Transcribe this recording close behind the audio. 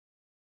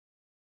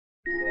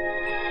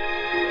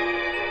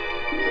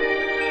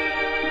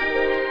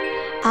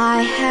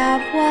I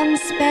have one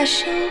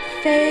special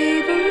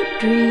favorite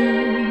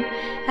dream,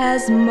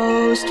 as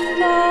most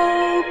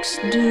folks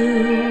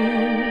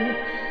do.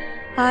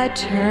 I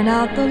turn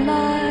out the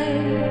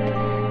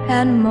light,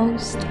 and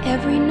most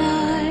every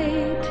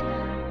night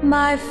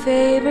my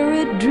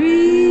favorite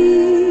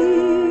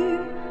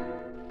dream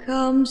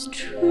comes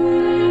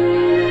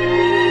true.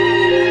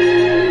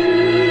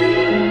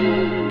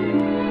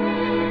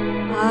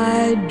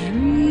 I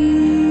dream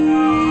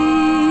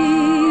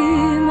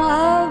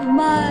of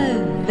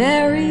my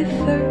very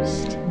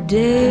first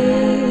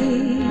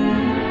date,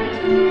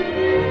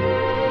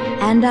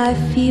 and I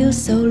feel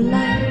so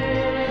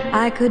light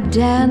I could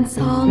dance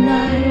all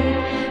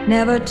night,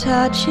 never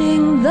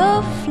touching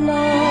the floor.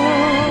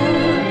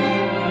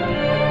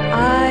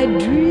 I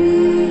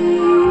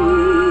dream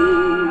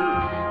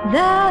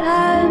that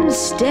I'm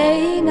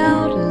staying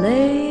out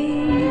late,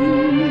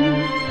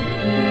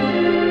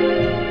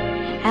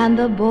 and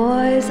the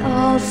boys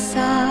all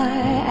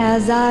sigh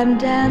as I'm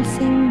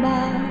dancing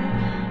by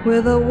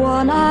with the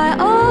one I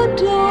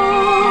adore.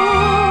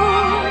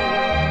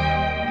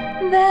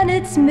 Then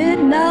it's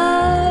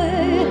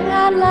midnight,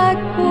 and like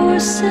poor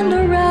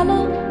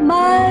Cinderella,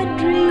 my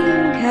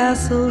dream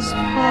castles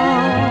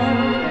fall.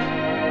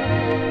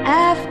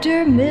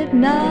 After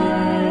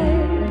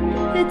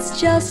midnight, it's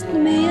just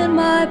me and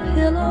my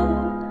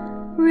pillow,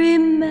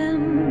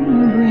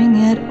 remembering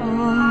it all.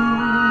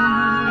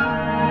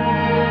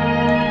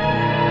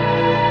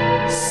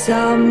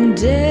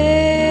 Someday,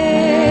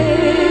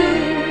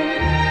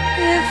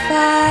 if I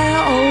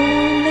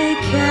only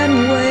can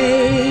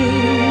wait,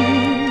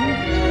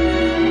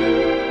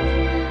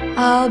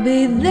 I'll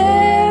be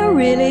there,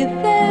 really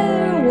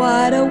there,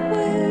 wide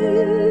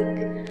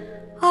awake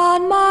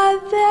on my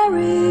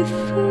very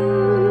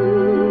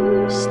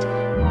first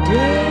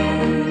date.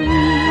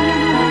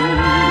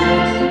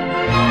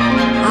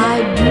 I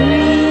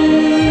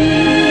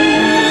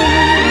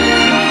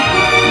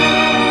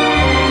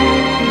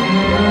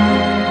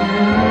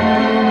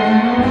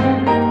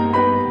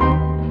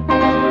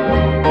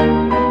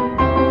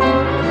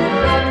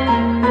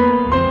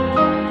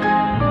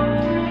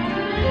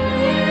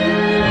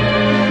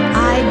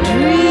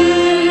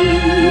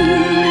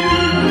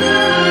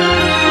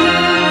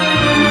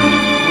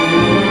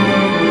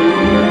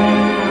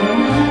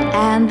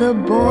The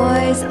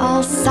boys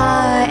all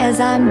sigh as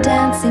I'm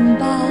dancing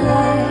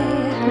by.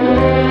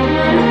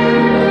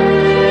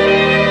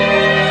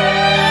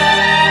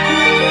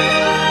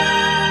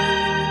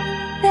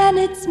 Then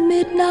it's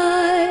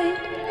midnight,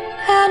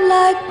 and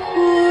like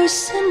poor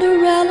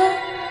Cinderella,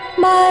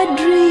 my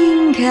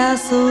dream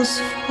castles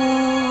fall.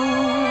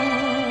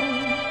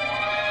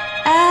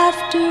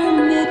 After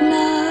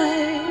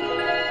midnight,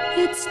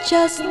 it's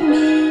just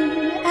me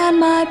and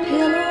my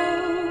pillow,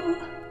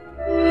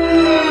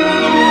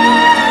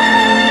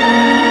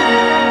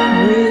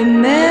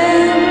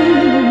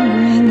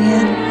 remembering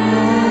it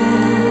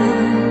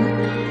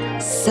all.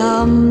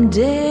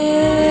 Someday,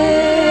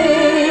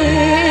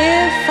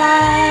 if I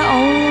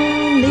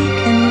only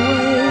can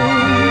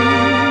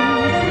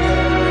wait,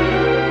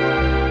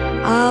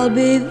 I'll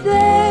be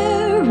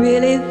there,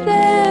 really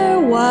there,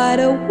 wide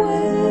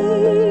awake